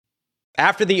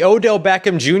After the Odell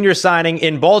Beckham Jr. signing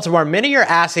in Baltimore, many are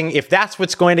asking if that's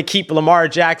what's going to keep Lamar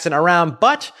Jackson around,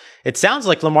 but it sounds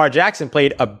like Lamar Jackson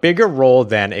played a bigger role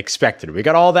than expected. We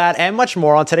got all that and much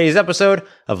more on today's episode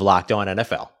of Locked On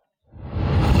NFL.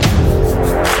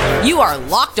 You are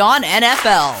Locked On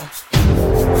NFL,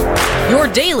 your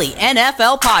daily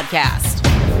NFL podcast.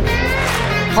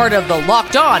 Part of the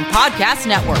Locked On Podcast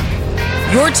Network,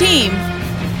 your team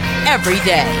every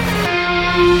day.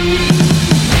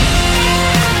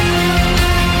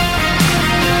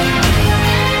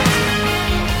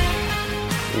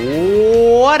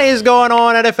 What is going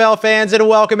on, NFL fans, and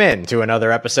welcome in to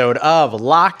another episode of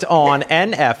Locked On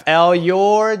NFL,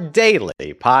 your daily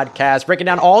podcast, breaking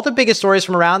down all the biggest stories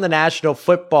from around the National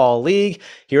Football League.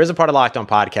 Here is a part of Locked On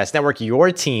Podcast Network,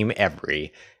 your team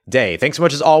every day. Thanks so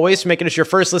much as always for making us your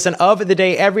first listen of the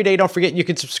day every day. Don't forget you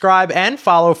can subscribe and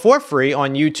follow for free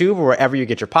on YouTube or wherever you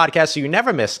get your podcasts so you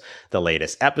never miss the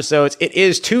latest episodes. It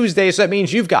is Tuesday, so that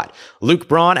means you've got Luke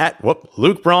Braun at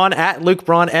Luke Braun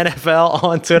NFL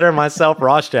on Twitter, myself,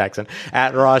 Ross Jackson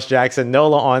at Ross Jackson,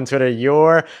 Nola on Twitter,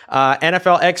 your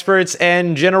NFL experts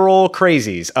and general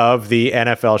crazies of the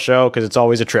NFL show, because it's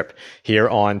always a trip here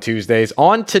on Tuesdays.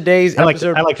 On today's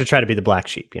episode, I like to try to be the black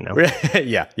sheep, you know.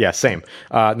 yeah, same.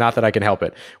 Not that I can help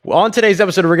it. On today's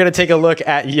episode, we're going to take a look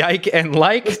at Yike and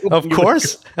Like, of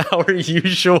course, our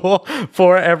usual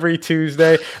for every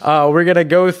Tuesday. We're going to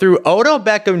go through Odell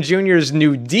Beckham Jr.'s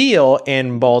new deal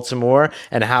in Baltimore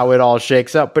and how it all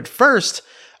shakes up. But first,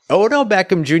 Odell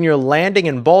Beckham Jr. landing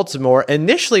in Baltimore.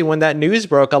 Initially, when that news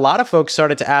broke, a lot of folks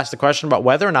started to ask the question about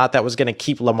whether or not that was going to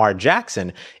keep Lamar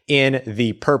Jackson in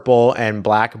the purple and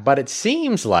black, but it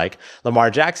seems like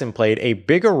Lamar Jackson played a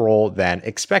bigger role than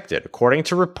expected. According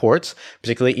to reports,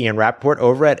 particularly Ian Rappaport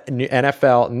over at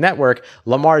NFL Network,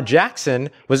 Lamar Jackson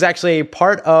was actually a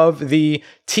part of the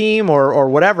team or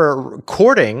whatever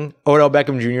courting Odell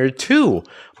Beckham Jr. to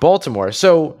Baltimore.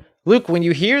 So, Luke, when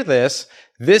you hear this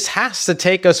has to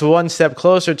take us one step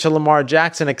closer to Lamar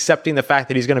Jackson accepting the fact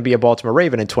that he's going to be a Baltimore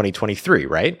Raven in 2023,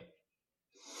 right?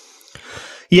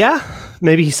 Yeah,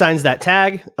 maybe he signs that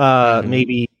tag.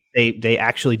 Maybe they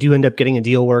actually do end up getting a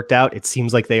deal worked out. It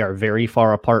seems like they are very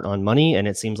far apart on money, and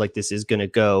it seems like this is going to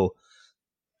go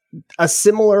a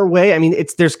similar way. I mean,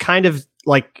 there's kind of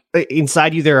like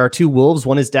inside you, there are two wolves.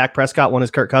 One is Dak Prescott, one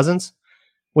is Kirk Cousins.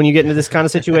 When you get into this kind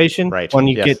of situation, right? When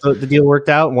you get the deal worked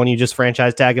out, when you just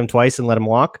franchise tag him twice and let him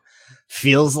walk,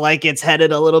 feels like it's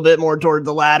headed a little bit more toward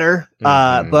the latter.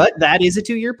 But that is a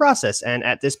 2-year process. And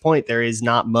at this point, there is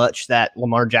not much that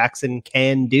Lamar Jackson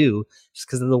can do just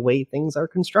because of the way things are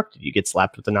constructed. You get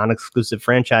slapped with a non-exclusive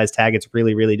franchise tag. It's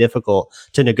really, really difficult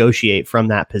to negotiate from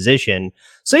that position.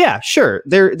 So yeah, sure.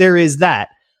 There is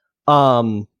that.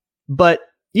 But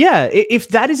yeah, if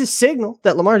that is a signal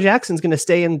that Lamar Jackson's going to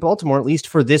stay in Baltimore, at least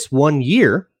for this 1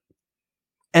 year,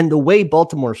 and the way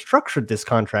Baltimore structured this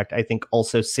contract, I think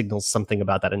also signals something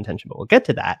about that intention, but we'll get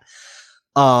to that.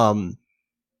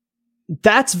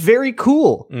 That's very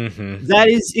cool. Mm-hmm. That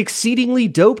is exceedingly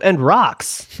dope and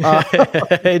rocks.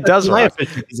 It does my rock.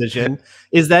 official position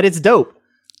is that it's dope.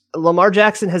 Lamar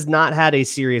Jackson has not had a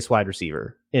serious wide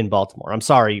receiver in Baltimore. I'm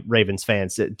sorry, Ravens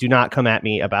fans. Do not come at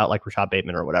me about like Rashad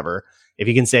Bateman or whatever. If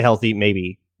he can stay healthy,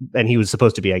 maybe. And he was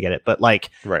supposed to be, I get it. But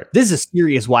like, right. This is a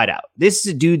serious wideout. This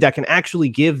is a dude that can actually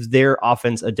give their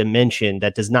offense a dimension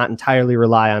that does not entirely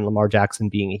rely on Lamar Jackson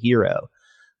being a hero.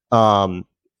 I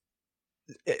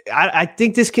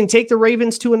think this can take the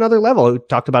Ravens to another level. We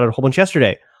talked about it a whole bunch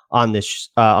yesterday on this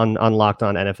on Locked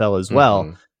On NFL as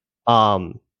well.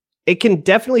 It can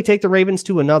definitely take the Ravens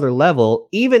to another level,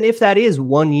 even if that is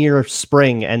 1 year of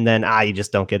spring and then you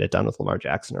just don't get it done with Lamar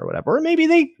Jackson or whatever. Or maybe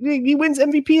he wins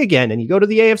MVP again and you go to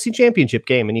the AFC Championship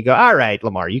game and you go, all right,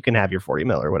 Lamar, you can have your $40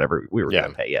 million or whatever we were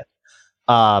going to pay you.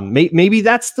 Maybe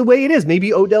that's the way it is.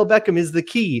 Maybe Odell Beckham is the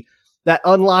key that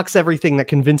unlocks everything, that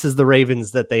convinces the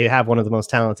Ravens that they have one of the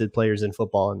most talented players in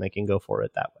football and they can go for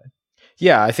it that way.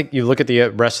 Yeah, I think you look at the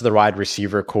rest of the wide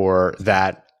receiver core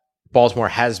that Baltimore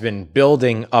has been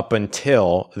building up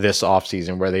until this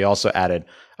offseason, where they also added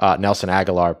Nelson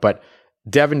Aguilar. But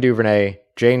Devin Duvernay,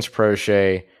 James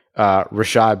Prochet,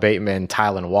 Rashad Bateman,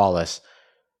 Tylan Wallace,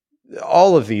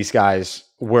 all of these guys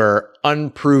were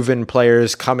unproven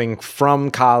players coming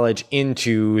from college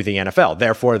into the NFL.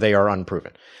 Therefore, they are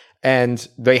unproven. And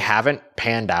they haven't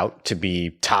panned out to be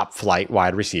top flight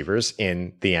wide receivers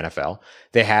in the NFL.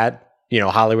 They had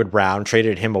Hollywood Brown,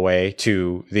 traded him away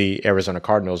to the Arizona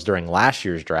Cardinals during last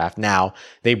year's draft. Now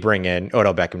they bring in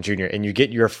Odell Beckham Jr. and you get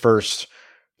your first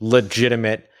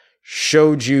legitimate,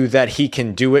 showed you that he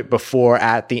can do it before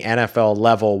at the NFL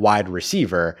level wide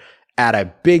receiver at a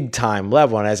big time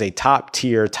level and as a top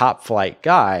tier, top flight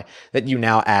guy that you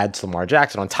now add to Lamar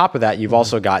Jackson. On top of that, you've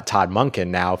also got Todd Monken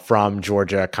now from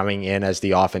Georgia coming in as the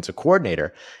offensive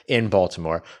coordinator in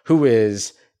Baltimore, who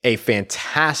is a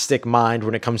fantastic mind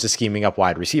when it comes to scheming up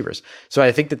wide receivers. So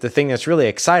I think that the thing that's really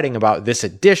exciting about this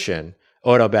addition,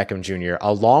 Odell Beckham Jr.,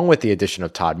 along with the addition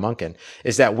of Todd Monken,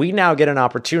 is that we now get an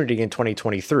opportunity in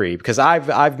 2023, because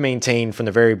I've maintained from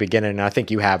the very beginning, and I think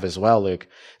you have as well, Luke,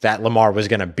 that Lamar was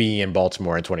going to be in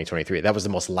Baltimore in 2023. That was the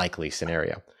most likely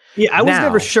scenario. Yeah, I was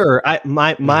never sure.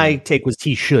 My take was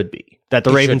he should be, that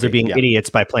the Ravens are being idiots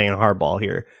by playing hardball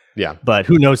here. Yeah. But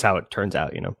who knows how it turns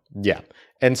out, Yeah.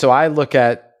 And so I look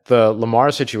at the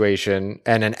Lamar situation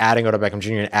and then adding Odell Beckham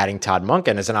Jr. and adding Todd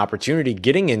Monken as an opportunity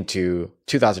getting into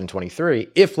 2023,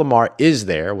 if Lamar is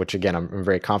there, which again, I'm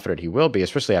very confident he will be,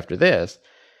 especially after this,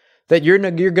 that you're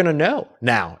going to know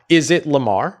now, is it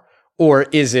Lamar or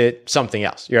is it something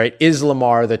else, right? Is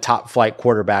Lamar the top flight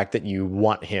quarterback that you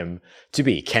want him to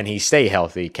be? Can he stay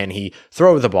healthy? Can he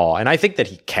throw the ball? And I think that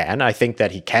he can. I think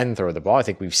that he can throw the ball. I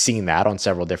think we've seen that on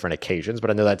several different occasions,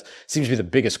 but I know that seems to be the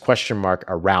biggest question mark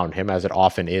around him, as it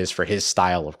often is for his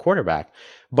style of quarterback.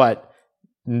 But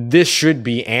this should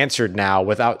be answered now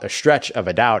without a stretch of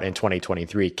a doubt in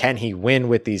 2023. Can he win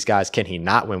with these guys? Can he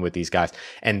not win with these guys?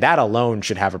 And that alone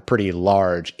should have a pretty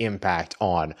large impact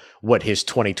on what his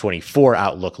 2024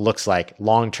 outlook looks like.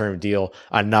 Long-term deal,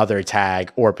 another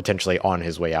tag, or potentially on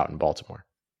his way out in Baltimore.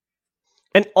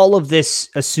 And all of this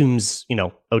assumes,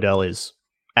 Odell is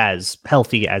as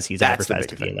healthy as he's advertised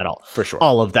to be, and that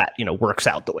all of that, works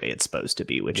out the way it's supposed to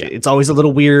be, which it's always a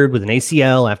little weird with an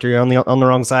ACL after you're on the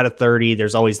wrong side of 30.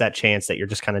 There's always that chance that you're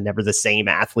just kind of never the same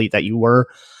athlete that you were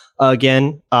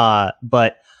again.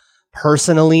 But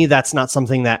personally, that's not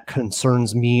something that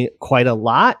concerns me quite a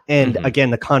lot. And again,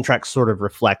 the contract sort of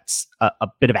reflects a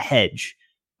bit of a hedge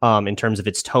in terms of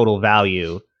its total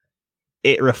value.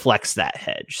 It reflects that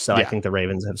hedge. So I think the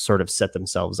Ravens have sort of set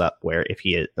themselves up where if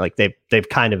he is they've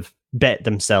kind of bet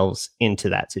themselves into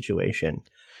that situation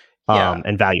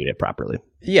and valued it properly.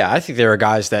 Yeah, I think there are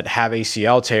guys that have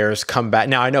ACL tears come back.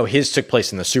 Now, I know his took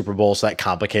place in the Super Bowl, so that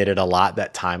complicated a lot,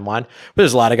 that timeline. But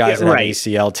there's a lot of guys that have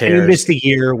ACL tears. And he missed a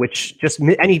year, which just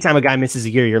anytime a guy misses a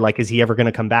year, you're like, is he ever going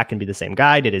to come back and be the same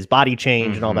guy? Did his body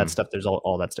change and all that stuff? There's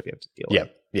all that stuff you have to deal with.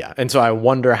 Yeah. And so I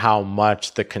wonder how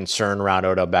much the concern around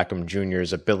Odell Beckham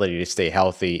Jr.'s ability to stay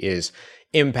healthy is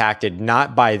impacted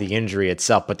not by the injury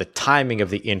itself, but the timing of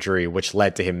the injury, which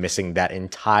led to him missing that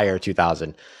entire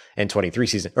 2023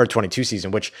 season or 22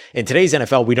 season, which in today's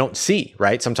NFL, we don't see,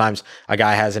 right? Sometimes a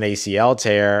guy has an ACL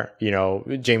tear,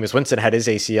 Jameis Winston had his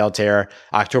ACL tear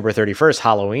October 31st,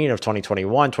 Halloween of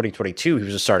 2021, 2022, he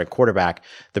was a starting quarterback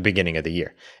the beginning of the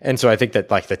year. And so I think that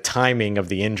the timing of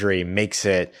the injury makes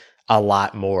it a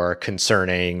lot more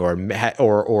concerning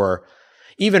or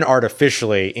even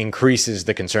artificially increases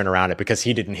the concern around it because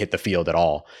he didn't hit the field at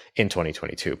all in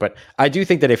 2022. But I do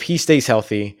think that if he stays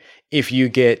healthy, if you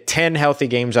get 10 healthy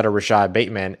games out of Rashad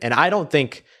Bateman, and I don't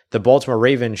think the Baltimore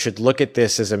Ravens should look at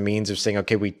this as a means of saying,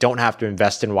 okay, we don't have to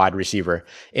invest in wide receiver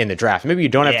in the draft. Maybe you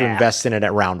don't have to invest in it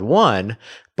at round one,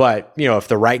 but if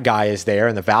the right guy is there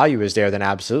and the value is there, then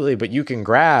absolutely. But you can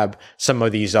grab some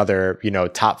of these other,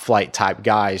 top flight type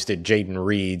guys, the Jaden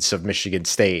Reeds of Michigan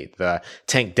State, the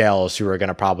Tank Dells, who are going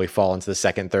to probably fall into the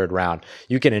second, third round.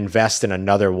 You can invest in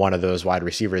another one of those wide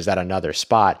receivers at another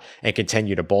spot and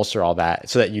continue to bolster all that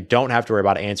so that you don't have to worry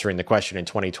about answering the question in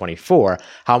 2024,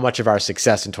 how much of our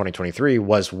success in 2023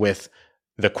 was with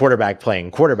the quarterback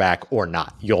playing quarterback or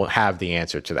not. You'll have the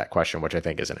answer to that question, which I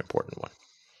think is an important one.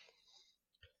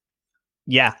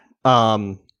 Yeah.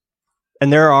 And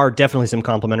there are definitely some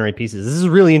complementary pieces. This is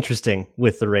really interesting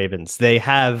with the Ravens. They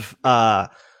have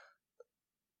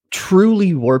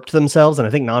truly warped themselves. And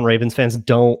I think non-Ravens fans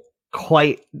don't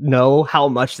quite know how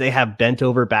much they have bent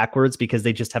over backwards because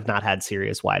they just have not had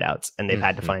serious wideouts. And they've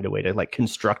had to find a way to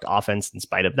construct offense in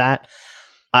spite of that.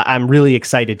 I'm really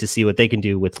excited to see what they can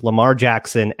do with Lamar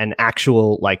Jackson and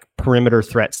actual perimeter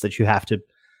threats that you have to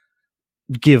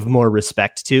give more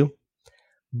respect to.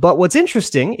 But what's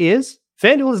interesting is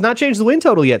FanDuel has not changed the win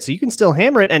total yet, so you can still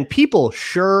hammer it, and people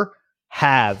sure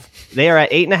have. They are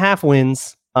at 8.5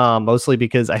 wins, mostly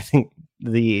because I think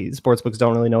the sportsbooks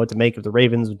don't really know what to make of the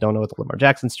Ravens, don't know what the Lamar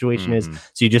Jackson situation is,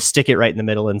 so you just stick it right in the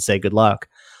middle and say good luck.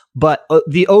 But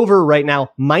the over right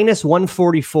now, minus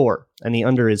 144, and the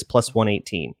under is plus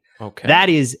 118. Okay. That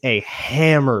is a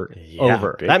hammered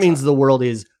over. That means the world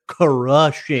is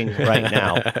crushing right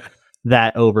now.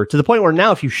 That over to the point where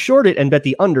now if you short it and bet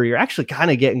the under, you're actually kind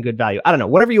of getting good value. I don't know.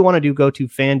 Whatever you want to do, go to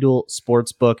FanDuel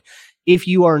Sportsbook. If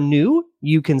you are new,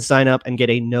 you can sign up and get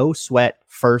a no sweat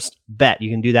first bet. You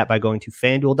can do that by going to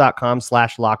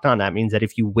fanduel.com/lockedon. That means that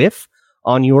if you whiff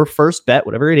on your first bet,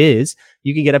 whatever it is,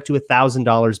 you can get up to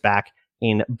 $1,000 back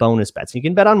in bonus bets. You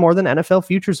can bet on more than NFL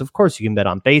futures. Of course, you can bet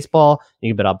on baseball. You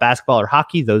can bet on basketball or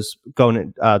hockey. Those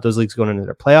leagues going into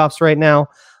their playoffs right now.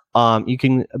 You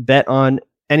can bet on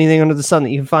anything under the sun that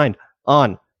you can find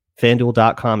on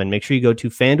fanduel.com, and make sure you go to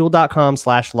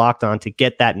fanduel.com/lockedon to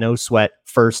get that no sweat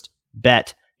first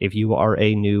bet if you are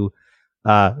a new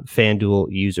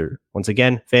FanDuel user. Once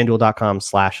again,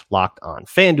 fanduel.com/lockedon.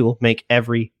 FanDuel, make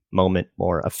every moment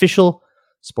more. Official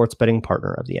sports betting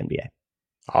partner of the NBA.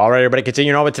 All right, everybody,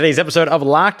 continuing on with today's episode of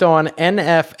Locked On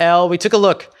NFL. We took a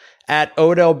look at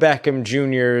Odell Beckham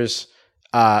Jr.'s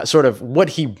sort of what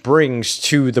he brings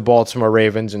to the Baltimore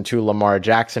Ravens and to Lamar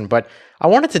Jackson, but I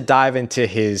wanted to dive into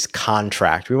his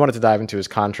contract. We wanted to dive into his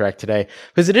contract today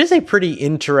because it is a pretty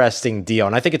interesting deal,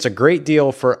 and I think it's a great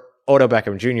deal for Odell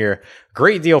Beckham Jr.,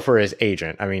 great deal for his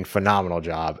agent. I mean, phenomenal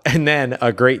job. And then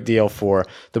a great deal for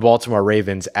the Baltimore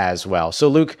Ravens as well. So,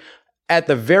 Luke, at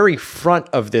the very front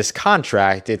of this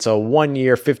contract, it's a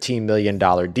 1-year, $15 million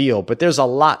deal, but there's a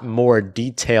lot more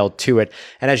detail to it.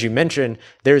 And as you mentioned,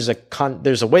 there's a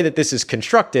way that this is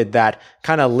constructed that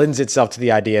kind of lends itself to the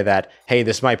idea that, hey,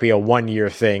 this might be a 1-year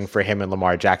thing for him and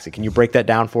Lamar Jackson. Can you break that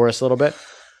down for us a little bit?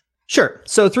 Sure.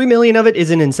 So $3 million of it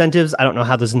is in incentives. I don't know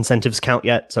how those incentives count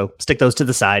yet, so stick those to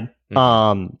the side. Mm-hmm.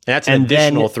 And that's an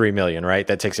additional $3 million, right?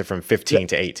 That takes it from 15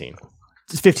 to 18.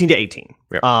 It's 15 to 18.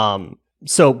 Yep.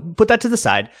 So put that to the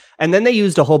side, and then they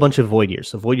used a whole bunch of void years.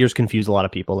 So void years confuse a lot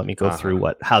of people. Let me go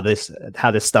through how this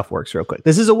stuff works real quick.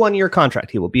 This is a 1-year contract.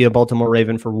 He will be a Baltimore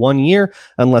Raven for 1 year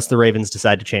unless the Ravens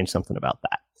decide to change something about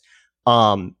that.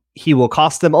 He will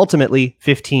cost them ultimately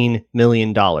 $15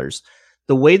 million.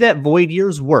 The way that void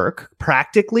years work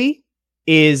practically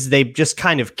is they just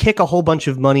kind of kick a whole bunch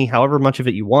of money, however much of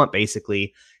it you want,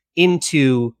 basically,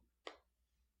 into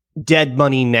dead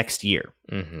money next year.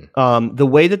 Mm-hmm. The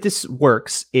way that this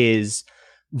works is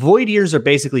void years are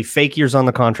basically fake years on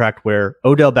the contract where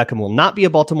Odell Beckham will not be a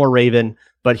Baltimore Raven,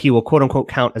 but he will quote unquote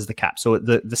count as the cap. So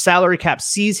the salary cap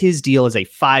sees his deal as a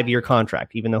 5-year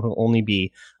contract, even though he'll only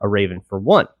be a Raven for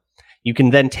 1. You can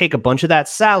then take a bunch of that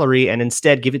salary and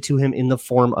instead give it to him in the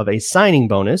form of a signing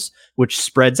bonus, which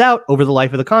spreads out over the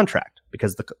life of the contract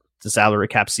because the salary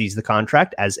cap sees the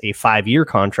contract as a 5-year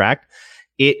contract.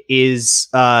 It is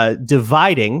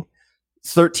dividing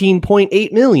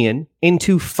 $13.8 million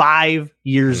into 5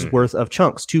 years worth of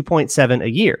chunks, 2.7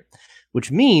 a year,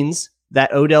 which means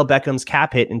that Odell Beckham's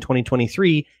cap hit in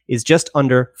 2023 is just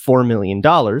under $4 million.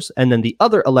 And then the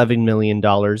other $11 million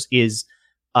is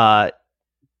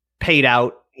paid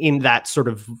out in that sort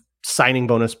of signing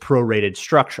bonus prorated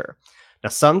structure. Now,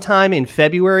 sometime in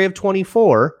February of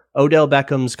 24, Odell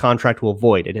Beckham's contract will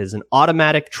void. It is an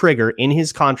automatic trigger in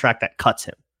his contract that cuts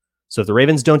him. So if the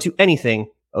Ravens don't do anything,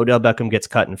 Odell Beckham gets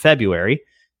cut in February.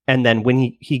 And then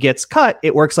when he gets cut,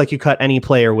 it works like you cut any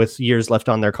player with years left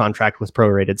on their contract with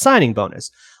prorated signing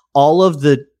bonus. All of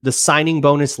the signing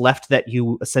bonus left that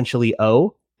you essentially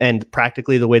owe, and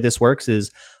practically the way this works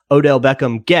is Odell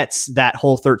Beckham gets that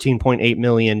whole $13.8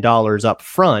 million up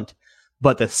front,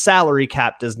 but the salary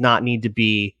cap does not need to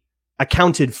be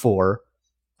accounted for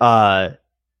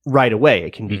right away.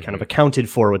 It can be kind of accounted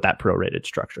for with that prorated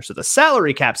structure. So the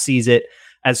salary cap sees it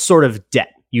as sort of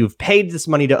debt. You've paid this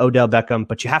money to Odell Beckham,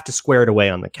 but you have to square it away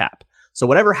on the cap. So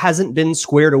whatever hasn't been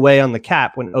squared away on the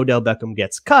cap when Odell Beckham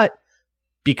gets cut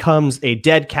becomes a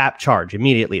dead cap charge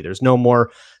immediately. There's no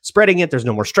more spreading it. There's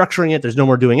no more structuring it. There's no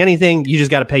more doing anything. You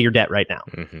just got to pay your debt right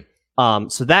now.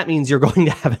 So that means you're going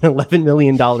to have an $11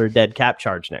 million dead cap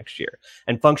charge next year.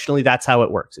 And functionally, that's how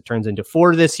it works. It turns into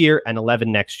 4 this year and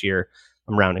 11 next year.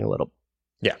 I'm rounding a little.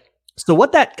 Yeah. So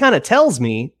what that kind of tells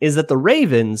me is that the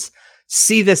Ravens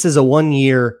see this as a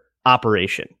 1-year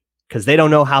operation because they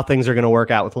don't know how things are going to work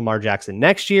out with Lamar Jackson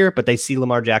next year, but they see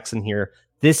Lamar Jackson here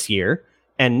this year.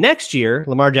 And next year,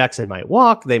 Lamar Jackson might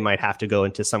walk. They might have to go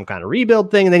into some kind of rebuild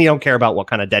thing. And then you don't care about what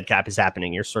kind of dead cap is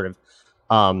happening. You're sort of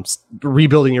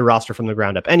rebuilding your roster from the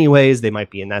ground up anyways. They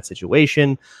might be in that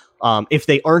situation. If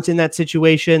they aren't in that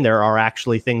situation, there are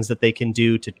actually things that they can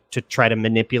do to try to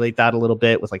manipulate that a little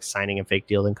bit with like signing a fake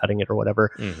deal and cutting it or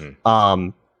whatever.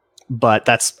 But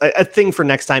that's a thing for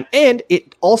next time. And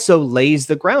it also lays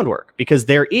the groundwork because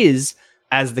there is,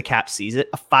 as the cap sees it,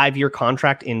 a 5-year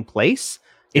contract in place.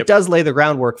 It does lay the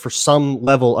groundwork for some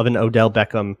level of an Odell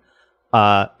Beckham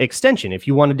extension. If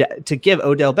you wanted to give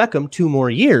Odell Beckham 2 more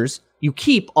years, you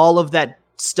keep all of that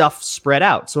stuff spread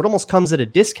out. So it almost comes at a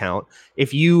discount.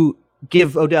 If you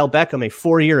give Odell Beckham a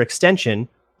 4-year extension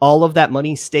all of that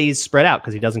money stays spread out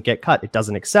because he doesn't get cut. It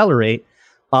doesn't accelerate.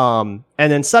 And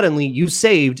then suddenly you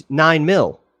saved $9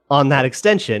 million on that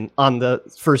extension on the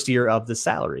first year of the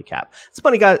salary cap. This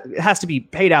money has to be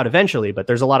paid out eventually, but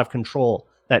there's a lot of control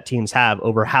that teams have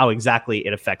over how exactly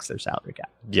it affects their salary cap.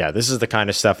 Yeah, this is the kind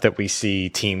of stuff that we see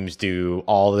teams do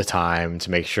all the time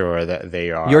to make sure that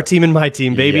they are your team and my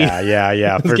team, baby.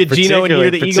 Yeah. Let's get Gino in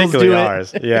here. The Eagles do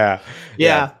ours. it.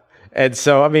 Yeah. And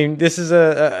so, I mean, this is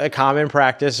a common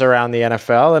practice around the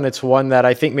NFL, and it's one that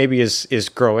I think maybe is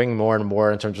growing more and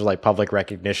more in terms of like public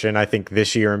recognition. I think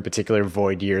this year in particular,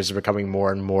 void years are becoming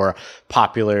more and more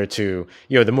popular to,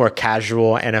 the more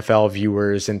casual NFL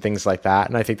viewers and things like that.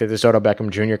 And I think that this Odell Beckham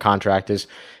Jr. contract is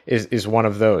one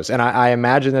of those. And I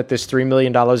imagine that this $3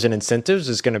 million in incentives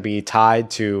is going to be tied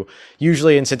to,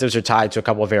 usually incentives are tied to a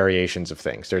couple of variations of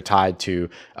things. They're tied to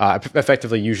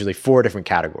effectively usually 4 different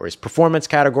categories. Performance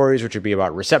categories, which would be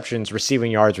about receptions,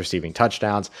 receiving yards, receiving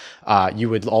touchdowns. You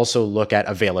would also look at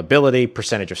availability,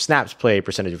 percentage of snaps played,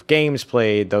 percentage of games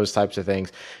played, those types of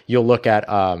things. You'll look at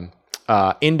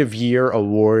end of year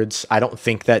awards. I don't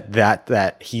think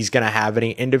that he's going to have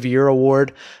any end of year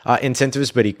award incentives,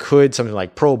 but he could, something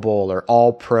like Pro Bowl or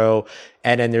All Pro.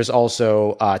 And then there's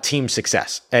also team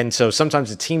success. And so sometimes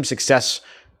the team success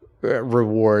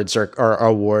rewards or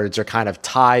awards are kind of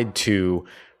tied to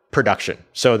production,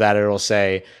 so that it'll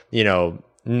say,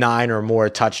 9 or more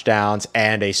touchdowns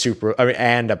and a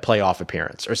playoff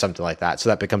appearance or something like that. So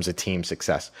that becomes a team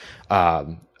success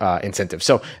incentive.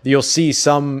 So you'll see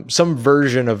some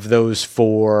version of those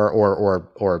 4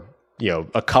 or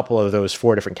a couple of those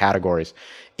 4 different categories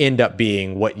end up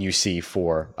being what you see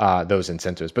for those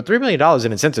incentives. But $3 million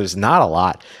in incentives is not a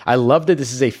lot. I love that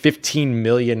this is a $15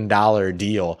 million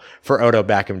deal for Odell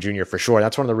Beckham Jr. for sure.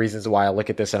 That's one of the reasons why I look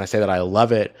at this and I say that I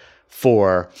love it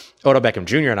for Odell Beckham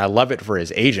Jr. and I love it for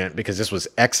his agent, because this was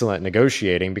excellent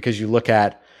negotiating. Because you look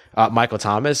at Michael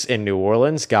Thomas in New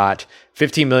Orleans got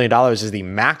 $15 million is the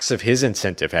max of his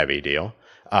incentive heavy deal.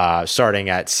 Starting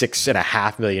at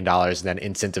 $6.5 million, and then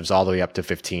incentives all the way up to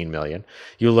 $15 million.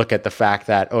 You look at the fact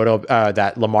that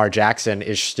that Lamar Jackson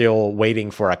is still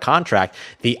waiting for a contract.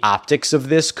 The optics of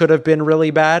this could have been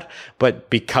really bad, but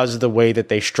because of the way that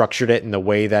they structured it and the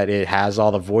way that it has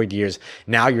all the void years,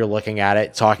 now you're looking at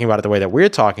it, talking about it the way that we're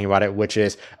talking about it, which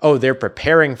is, they're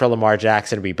preparing for Lamar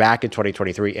Jackson to be back in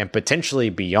 2023 and potentially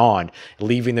beyond,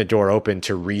 leaving the door open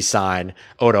to re-sign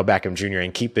Odell Beckham Jr.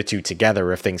 and keep the two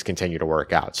together if things continue to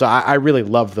work out. So I really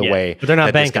love the way, but they're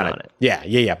not banking on it.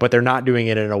 Yeah. But they're not doing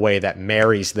it in a way that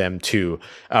marries them to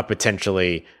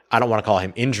potentially, I don't want to call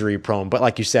him injury prone, but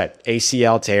like you said,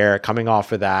 ACL tear, coming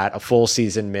off of that, a full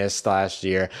season missed last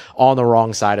year, on the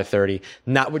wrong side of 30,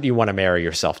 not what you want to marry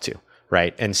yourself to,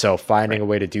 right? And so finding a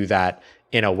way to do that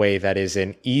in a way that is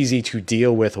an easy to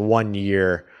deal with 1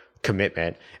 year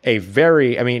commitment,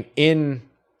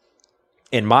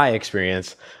 in my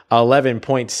experience,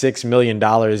 $11.6 million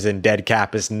in dead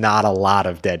cap is not a lot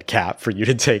of dead cap for you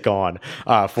to take on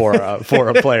for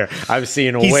a player. I've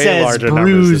seen way larger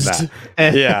numbers than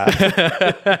that.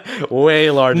 Yeah, way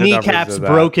larger numbers than that. Kneecaps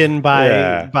broken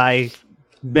by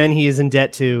men he is in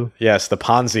debt to. Yes, the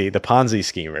Ponzi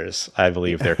schemers, I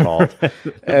believe they're called.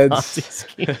 Ponzi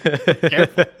schemers.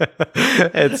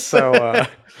 And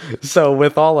so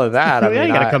with all of that,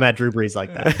 you gotta come at Drew Brees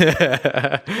like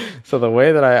that. So the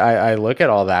way that I look at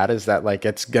all that is that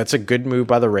that's a good move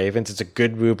by the Ravens. It's a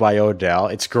good move by Odell.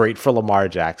 It's great for Lamar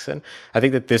Jackson. I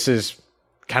think that this is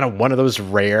kind of one of those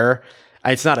rare.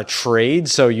 It's not a trade,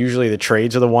 so usually the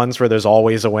trades are the ones where there's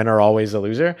always a winner, always a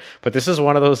loser. But this is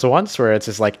one of those ones where it's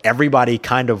just like everybody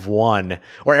kind of won,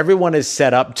 or everyone is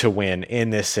set up to win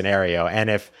in this scenario. And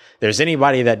if there's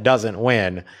anybody that doesn't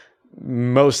win,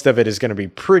 most of it is going to be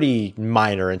pretty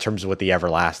minor in terms of what the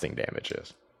everlasting damage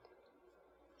is.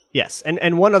 Yes,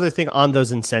 and one other thing on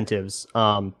those incentives,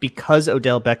 because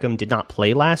Odell Beckham did not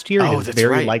play last year, it's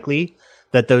very likely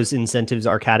that those incentives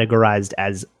are categorized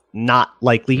as not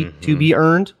likely to be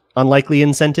earned, unlikely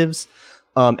incentives.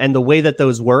 And the way that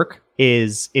those work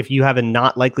is if you have a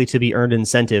not likely to be earned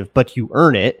incentive, but you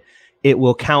earn it, it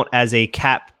will count as a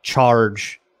cap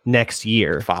charge next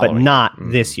year, but not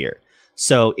this year.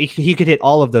 So he could hit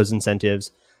all of those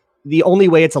incentives. The only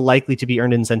way it's a likely to be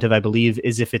earned incentive, I believe,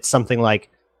 is if it's something like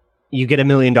you get $1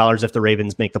 million if the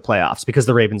Ravens make the playoffs, because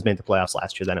the Ravens made the playoffs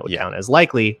last year, then it would count as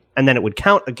likely. And then it would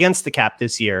count against the cap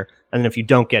this year. And then if you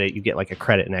don't get it, you get like a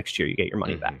credit next year. You get your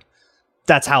money back.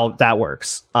 That's how that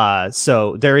works.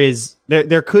 So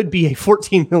there could be a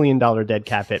 $14 million dead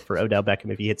cap hit for Odell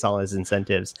Beckham if he hits all his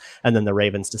incentives, and then the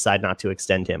Ravens decide not to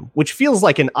extend him, which feels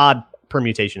like an odd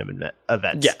permutation of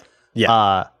events.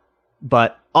 Yeah.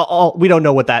 but we don't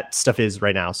know what that stuff is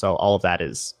right now. So all of that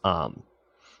is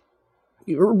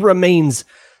remains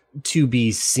to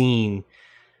be seen.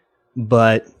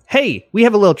 But hey, we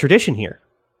have a little tradition here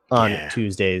on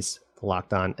Tuesdays, the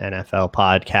Locked On NFL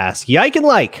podcast. Yike and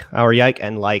Like, our Yike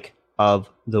and Like of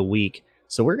the week.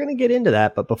 So we're going to get into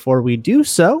that. But before we do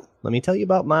so, let me tell you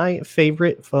about my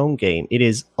favorite phone game. It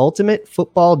is Ultimate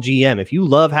Football GM. If you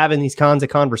love having these kinds of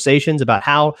conversations about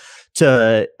how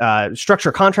to structure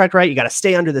a contract right, you got to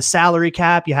stay under the salary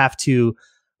cap. You have to,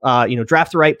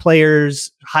 draft the right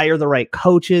players, hire the right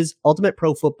coaches. Ultimate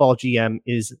Pro Football GM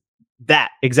is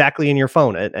that exactly in your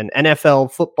phone, an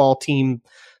NFL football team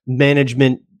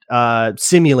management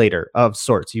simulator of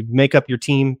sorts. You make up your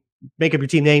team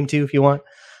name too if you want,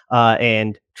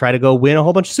 and try to go win a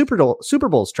whole bunch of Super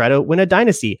Bowls. Try to win a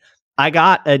dynasty. I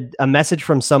got a message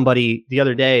from somebody the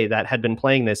other day that had been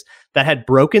playing this, that had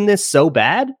broken this so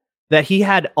bad that he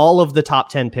had all of the top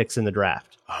 10 picks in the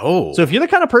draft. Oh, so if you're the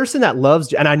kind of person that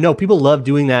loves, and I know people love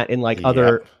doing that in like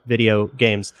other video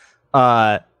games,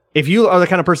 if you are the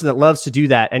kind of person that loves to do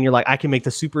that and you're like, I can make the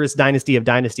superest dynasty of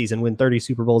dynasties and win 30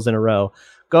 Super Bowls in a row,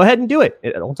 go ahead and do it.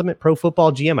 At Ultimate Pro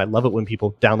Football GM, I love it when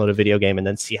people download a video game and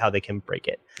then see how they can break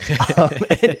it.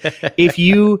 If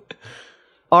you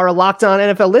are a Locked On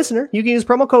NFL listener, you can use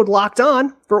promo code Locked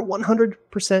On for a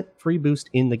 100% free boost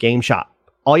in the game shop.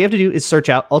 All you have to do is search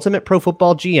out Ultimate Pro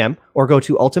Football GM or go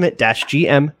to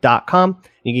ultimate-gm.com.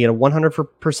 You can get a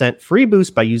 100% free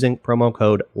boost by using promo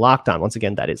code Locked On. Once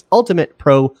again, that is Ultimate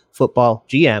Pro Football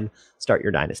GM. Start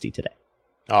your dynasty today.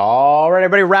 All right,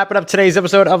 everybody, wrapping up today's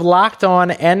episode of Locked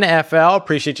On NFL.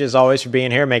 Appreciate you as always for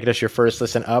being here, making us your first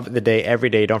listen of the day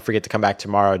every day. Don't forget to come back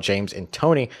tomorrow. James and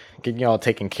Tony getting you all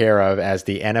taken care of as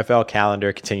the NFL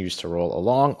calendar continues to roll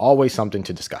along. Always something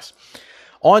to discuss.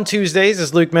 On Tuesdays,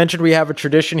 as Luke mentioned, we have a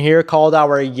tradition here called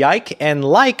our Yike and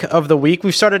Like of the week.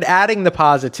 We've started adding the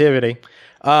positivity.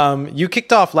 You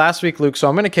kicked off last week, Luke, so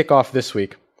I'm going to kick off this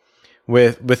week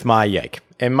with my Yike.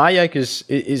 And my Yike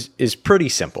is pretty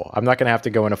simple. I'm not going to have to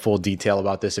go into full detail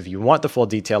about this. If you want the full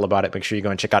detail about it, make sure you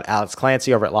go and check out Alex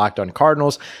Clancy over at Locked On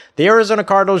Cardinals. The Arizona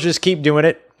Cardinals just keep doing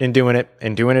it and doing it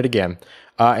and doing it again.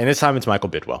 And this time it's Michael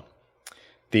Bidwell,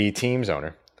 the team's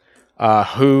owner,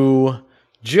 who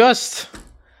just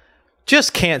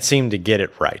can't seem to get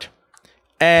it right.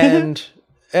 And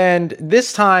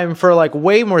this time for like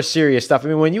way more serious stuff. I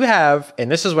mean, when you have,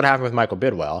 and this is what happened with Michael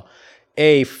Bidwell,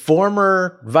 a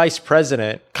former vice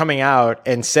president coming out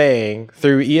and saying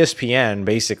through ESPN,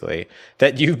 basically,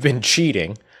 that you've been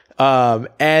cheating,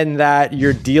 and that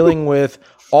you're dealing with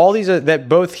all these, that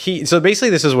both he, so basically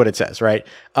this is what it says, right?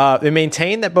 They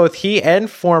maintain that both he and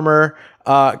former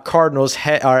Cardinals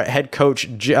head coach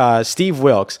Steve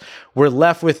Wilkes were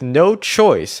left with no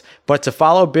choice but to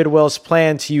follow Bidwell's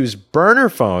plan to use burner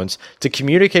phones to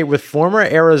communicate with former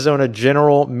Arizona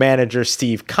general manager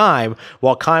Steve Keim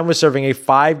while Keim was serving a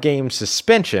 5-game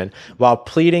suspension while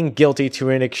pleading guilty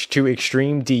to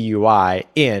extreme DUI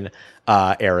in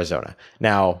Arizona.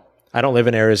 Now, I don't live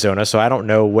in Arizona, so I don't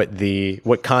know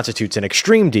what constitutes an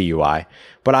extreme DUI,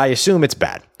 but I assume it's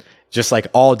bad, just like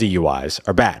all DUIs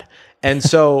are bad. And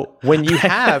so when you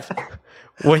I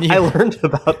learned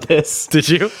about this. Did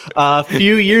you? A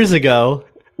few years ago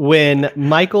when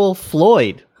Michael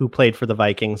Floyd, who played for the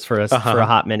Vikings for a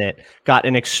hot minute, got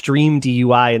an extreme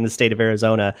DUI in the state of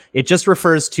Arizona. It just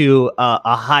refers to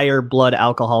a higher blood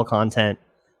alcohol content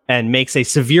and makes a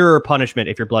severer punishment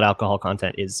if your blood alcohol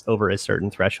content is over a certain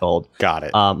threshold. Got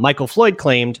it. Michael Floyd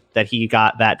claimed that he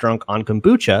got that drunk on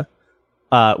kombucha,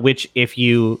 which if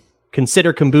you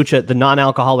consider kombucha the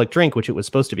non-alcoholic drink, which it was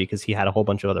supposed to be because he had a whole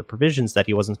bunch of other provisions that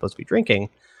he wasn't supposed to be drinking,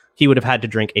 he would have had to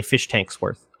drink a fish tank's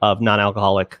worth of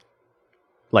non-alcoholic,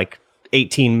 like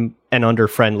 18 and under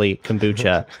friendly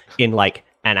kombucha in like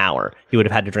an hour. He would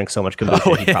have had to drink so much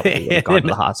kombucha, he probably would have gone to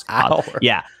the hospital.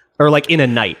 Yeah. Or like in a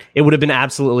night. It would have been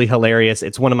absolutely hilarious.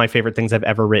 It's one of my favorite things I've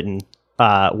ever written,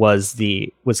 was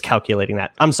calculating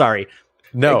that. I'm sorry.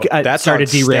 No, that's started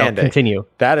to derail. Continue.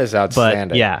 That is outstanding.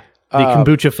 But yeah. The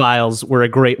kombucha files were a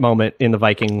great moment in the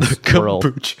Vikings world.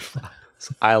 Kombucha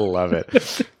files. I love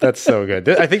it. That's so good.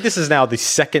 I think this is now the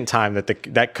second time that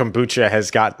that kombucha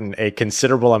has gotten a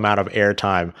considerable amount of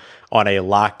airtime on a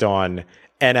Locked On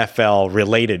NFL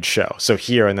related show. So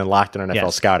here and then Locked On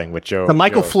NFL Scouting with Joe. The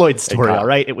Michael Floyd story, all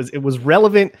right? It was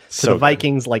relevant to the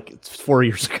Vikings like 4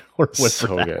 years ago or whatever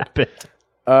so that good.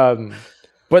 happened.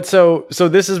 But so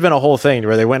this has been a whole thing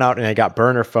where they went out and they got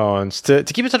burner phones to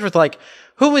keep in touch with like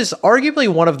who is arguably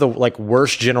one of the like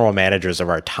worst general managers of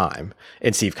our time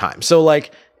in Steve Keim. So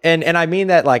like, and I mean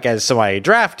that like as somebody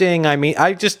drafting,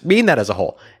 I just mean that as a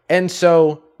whole. And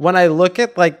so when I look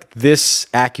at like this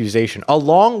accusation,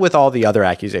 along with all the other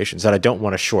accusations that I don't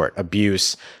want to short,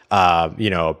 abuse,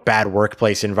 bad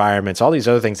workplace environments, all these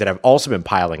other things that have also been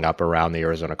piling up around the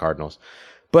Arizona Cardinals,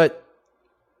 but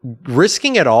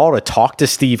risking it all to talk to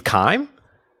Steve Keim?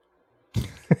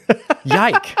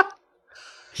 Yike.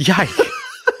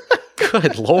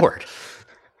 Good Lord.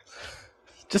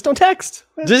 Just don't text.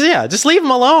 Just leave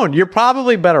him alone. You're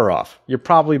probably better off. If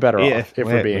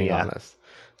we're being honest.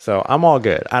 So I'm all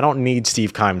good. I don't need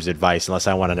Steve Keim's advice unless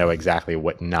I want to know exactly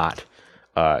what not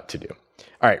to do.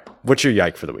 All right. What's your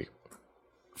yike for the week?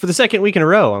 For the second week in a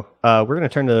row, we're going to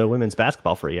turn to women's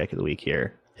basketball for a yike of the week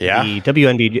here. Yeah. The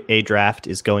WNBA draft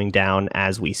is going down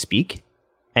as we speak.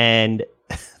 And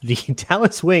the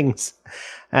Dallas Wings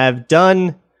have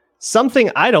done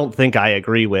something I don't think I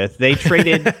agree with. They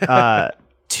traded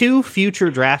 2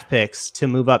 future draft picks to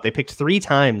move up. They picked 3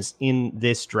 times in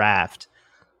this draft,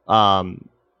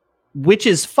 which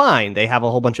is fine. They have a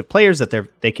whole bunch of players that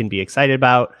they can be excited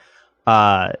about.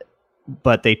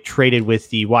 But they traded with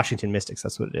the Washington Mystics.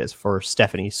 That's what it is, for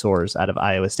Stephanie Soares out of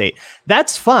Iowa State.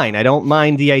 That's fine. I don't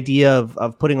mind the idea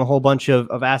of putting a whole bunch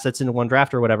of assets into one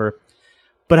draft or whatever.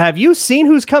 But have you seen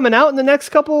who's coming out in the next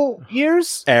couple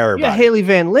years? Everybody. You have Haley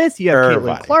Van Lith, you have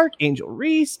Everybody. Caitlin Clark, Angel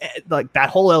Reese, like that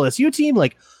whole LSU team.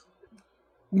 Like,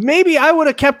 maybe I would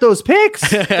have kept those picks.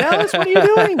 Dallas, what are you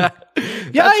doing?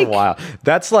 That's wild.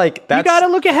 That's you got to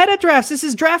look ahead at drafts. This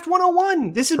is draft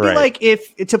 101. This would be like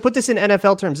if, to put this in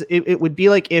NFL terms, it would be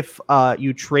like if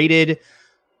you traded,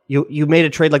 you made a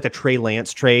trade like the Trey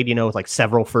Lance trade, with like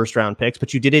several first round picks,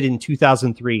 but you did it in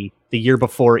 2003, the year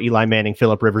before Eli Manning,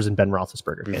 Phillip Rivers, and Ben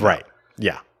Roethlisberger. Right.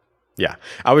 Yeah. Yeah.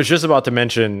 I was just about to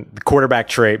mention the quarterback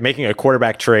trade, making a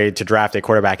quarterback trade to draft a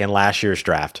quarterback in last year's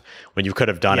draft when you could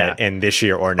have done it in this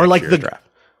year or next year's draft.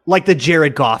 Like the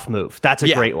Jared Goff move. That's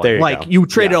a great one. You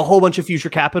traded a whole bunch of future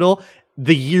capital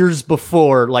the years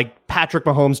before, like Patrick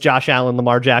Mahomes, Josh Allen,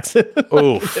 Lamar Jackson.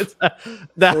 Oof.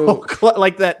 Whole,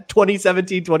 like that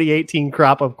 2017, 2018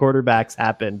 crop of quarterbacks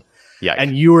happened. Yeah.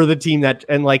 And you were the team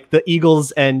and like the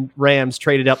Eagles and Rams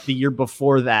traded up the year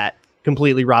before that,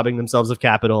 completely robbing themselves of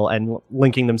capital and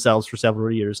linking themselves for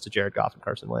several years to Jared Goff and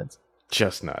Carson Wentz.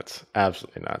 Just nuts.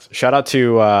 Absolutely nuts. Shout out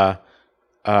to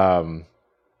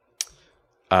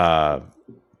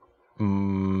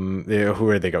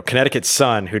who did they go? Connecticut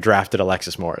Sun, who drafted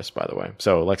Alexis Morris, by the way.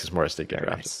 So Alexis Morris did get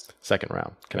drafted. Nice. Second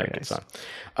round, Connecticut Sun.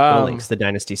 Links, the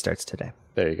dynasty starts today.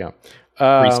 There you go.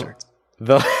 Restarts.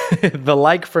 The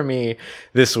like for me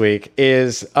this week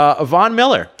is Von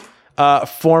Miller,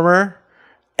 former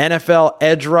NFL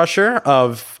edge rusher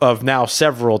of now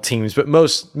several teams, but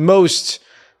most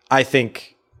I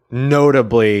think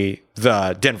notably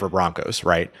the Denver Broncos,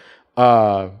 right?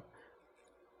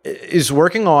 Is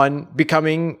working on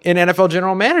becoming an NFL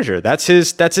general manager. That's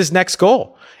his next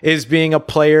goal, is being a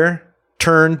player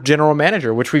turned general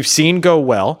manager, which we've seen go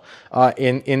well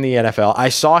in the NFL. I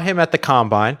saw him at the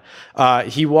combine.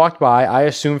 He walked by. I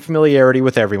assumed familiarity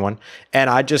with everyone. And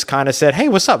I just kind of said, "Hey,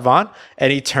 what's up, Von?"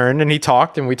 And he turned and he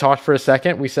talked, and we talked for a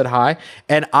second. We said hi.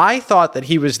 And I thought that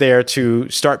he was there to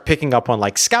start picking up on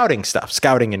like scouting stuff,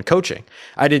 scouting and coaching.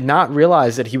 I did not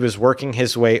realize that he was working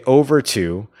his way over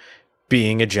to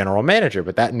being a general manager,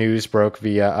 but that news broke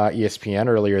via ESPN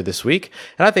earlier this week,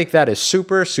 and I think that is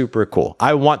super, super cool.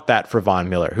 I want that for Von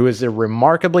Miller, who is a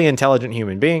remarkably intelligent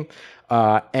human being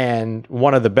and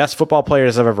one of the best football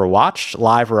players I've ever watched,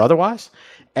 live or otherwise,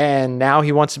 and now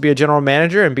he wants to be a general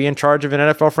manager and be in charge of an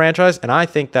NFL franchise, and I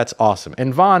think that's awesome.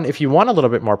 And Von, if you want a little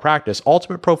bit more practice,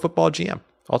 Ultimate Pro Football GM.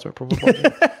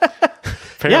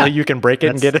 Apparently you can break it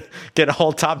and get a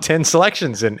whole top 10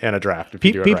 selections in a draft.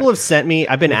 People have sent me,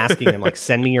 I've been asking them, like,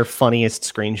 send me your funniest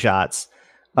screenshots.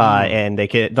 And they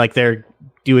get, like, they're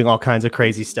doing all kinds of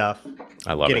crazy stuff.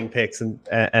 I love getting picks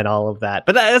and all of that.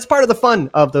 But that's part of the fun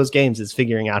of those games, is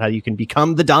figuring out how you can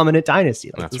become the dominant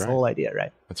dynasty. Like, that's this whole idea,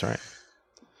 right? That's right.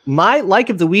 My like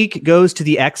of the week goes to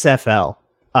the XFL.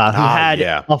 Who had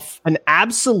an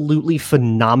absolutely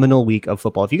phenomenal week of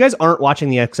football. If you guys aren't watching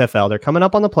the XFL, they're coming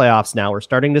up on the playoffs now. We're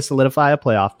starting to solidify a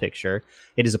playoff picture.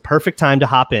 It is a perfect time to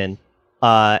hop in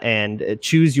and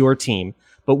choose your team.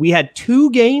 But we had 2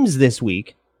 games this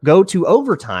week go to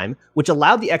overtime, which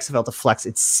allowed the XFL to flex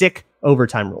its sick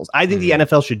overtime rules. I think the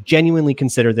NFL should genuinely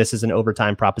consider this as an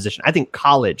overtime proposition. I think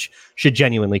college should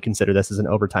genuinely consider this as an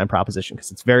overtime proposition, because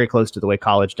it's very close to the way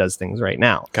college does things right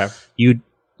now. Okay. You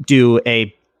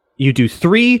do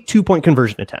 3 2-point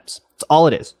conversion attempts. That's all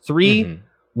it is. 3,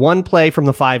 one play from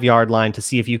the 5-yard line to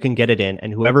see if you can get it in,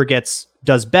 and whoever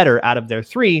does better out of their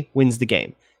 3 wins the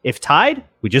game. If tied,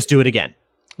 we just do it again.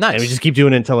 Nice. And we just keep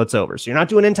doing it until it's over. So you're not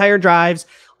doing entire drives.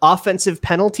 Offensive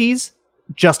penalties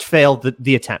just fail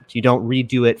the attempt. You don't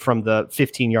redo it from the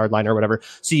 15-yard line or whatever.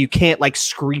 So you can't like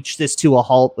screech this to a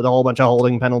halt with a whole bunch of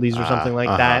holding penalties or something like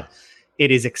that.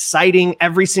 It is exciting.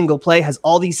 Every single play has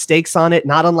all these stakes on it,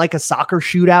 not unlike a soccer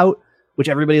shootout, which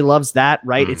everybody loves that,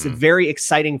 right? It's a very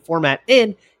exciting format,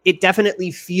 and it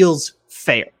definitely feels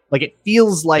fair. Like it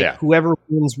feels like whoever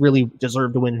wins really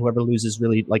deserved to win, whoever loses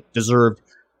really like deserved.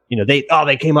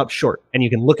 They came up short, and you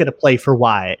can look at a play for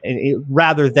why,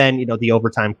 rather than the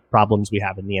overtime problems we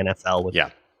have in the NFL with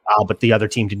but the other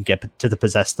team didn't get to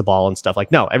possess the ball and stuff.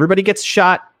 Like, no, everybody gets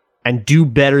shot and do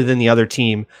better than the other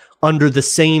team under the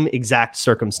same exact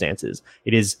circumstances.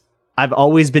 I've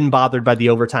always been bothered by the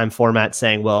overtime format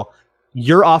saying, well,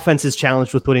 your offense is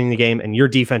challenged with winning the game and your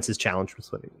defense is challenged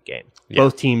with winning the game.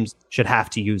 Both teams should have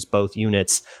to use both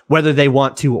units, whether they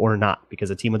want to or not, because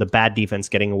a team with a bad defense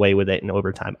getting away with it in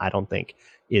overtime, I don't think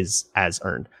is as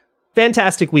earned.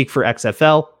 Fantastic week for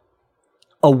XFL.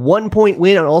 A 1-point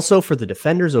win also for the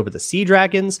Defenders over the Sea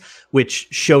Dragons, which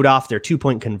showed off their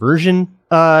 2-point conversion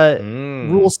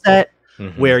rule set,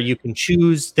 where you can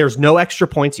choose. There's no extra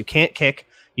points. You can't kick.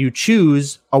 You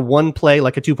choose a one play,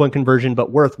 like a 2-point conversion,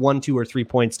 but worth 1, 2, or 3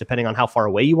 points, depending on how far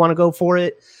away you want to go for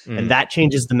it. And that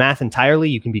changes the math entirely.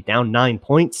 You can be down 9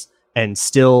 points and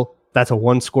still that's a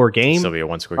 1-score game. Still be a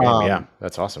 1-score game. Yeah,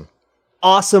 that's awesome.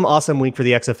 Awesome week for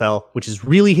the XFL, which is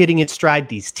really hitting its stride.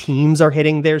 These teams are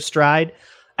hitting their stride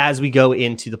as we go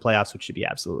into the playoffs, which should be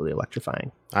absolutely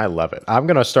electrifying. I love it. I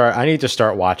need to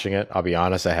start watching it. I'll be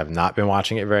honest, I have not been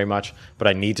watching it very much, but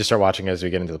I need to start watching it as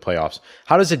we get into the playoffs.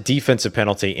 How does a defensive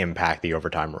penalty impact the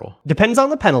overtime rule? Depends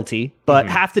on the penalty, but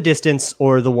half the distance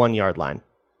or the 1-yard line,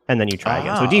 and then you try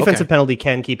again. So a defensive penalty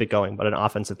can keep it going, but an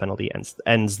offensive penalty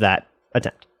ends that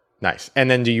attempt. Nice. And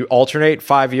then do you alternate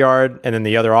 5-yard and then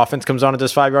the other offense comes on and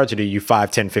does 5 yards, or do you 5,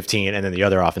 10, 15, and then the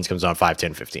other offense comes on 5,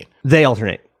 10, 15? They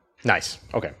alternate. Nice.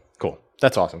 Okay, cool.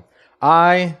 That's awesome.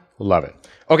 I love it.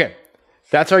 Okay,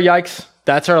 that's our yikes.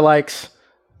 That's our likes.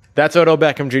 That's Odell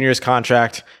Beckham Jr.'s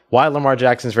contract. Why Lamar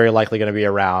Jackson is very likely going to be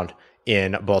around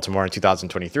in Baltimore in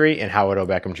 2023 and how Odell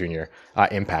Beckham Jr.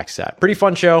 Impacts that. Pretty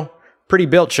fun show. Pretty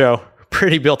built show.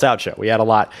 Pretty built out show. We had a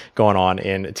lot going on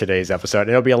in today's episode. And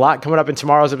there'll be a lot coming up in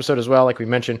tomorrow's episode as well. Like we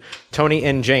mentioned, Tony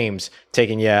and James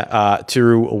taking you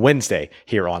through Wednesday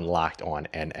here on Locked On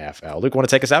NFL. Luke, want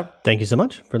to take us out? Thank you so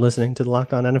much for listening to the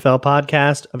Locked On NFL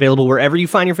podcast. Available wherever you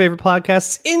find your favorite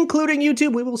podcasts, including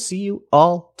YouTube. We will see you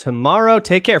all tomorrow.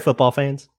 Take care, football fans.